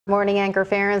Morning anchor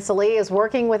Farron Salee is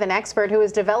working with an expert who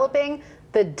is developing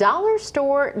the dollar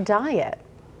store diet.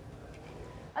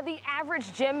 The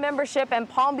average gym membership in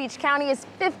Palm Beach County is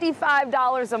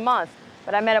 $55 a month.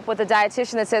 But I met up with a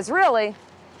dietitian that says, really,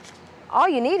 all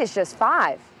you need is just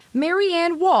 $5. Mary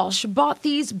Ann Walsh bought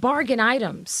these bargain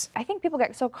items. I think people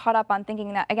get so caught up on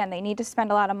thinking that, again, they need to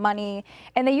spend a lot of money,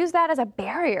 and they use that as a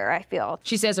barrier, I feel.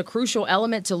 She says a crucial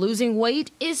element to losing weight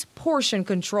is portion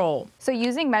control. So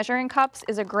using measuring cups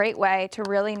is a great way to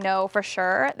really know for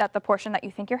sure that the portion that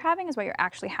you think you're having is what you're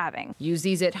actually having. Use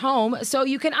these at home so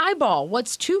you can eyeball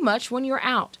what's too much when you're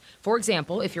out. For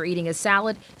example, if you're eating a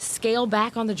salad, scale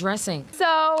back on the dressing.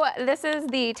 So this is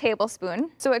the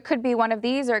tablespoon. So it could be one of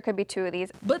these or it could be two of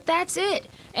these. But that's it.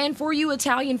 And for you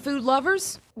Italian food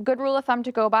lovers, good rule of thumb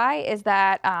to go by is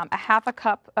that a half a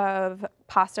cup of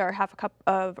pasta or half a cup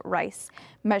of rice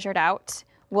measured out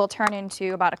will turn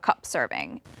into about a cup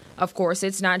serving. Of course,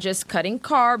 it's not just cutting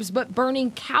carbs, but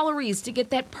burning calories to get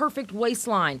that perfect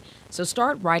waistline. So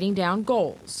start writing down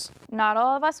goals. Not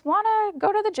all of us want to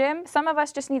go to the gym. Some of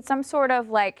us just need some sort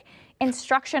of like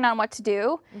instruction on what to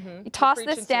do. You toss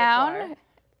this down,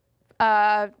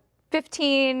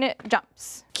 15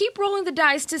 jumps. Keep rolling the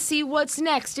dice to see what's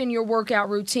next in your workout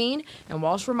routine. And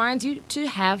Walsh reminds you to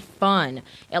have fun.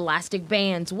 Elastic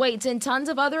bands, weights, and tons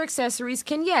of other accessories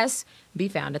can, yes, be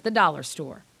found at the dollar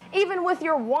store. Even with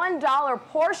your $1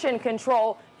 portion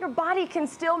control, your body can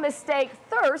still mistake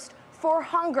thirst for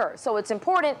hunger. So it's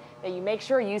important that you make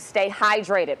sure you stay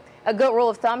hydrated. A good rule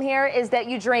of thumb here is that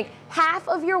you drink half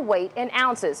of your weight in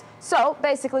ounces. So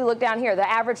basically, look down here. The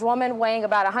average woman weighing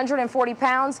about 140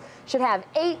 pounds should have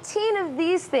 18 of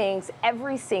these things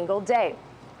every single day.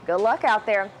 Good luck out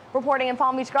there. Reporting in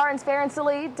Palm Beach Gardens, Farron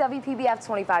Salee, WPBF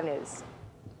 25 News.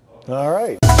 All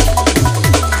right.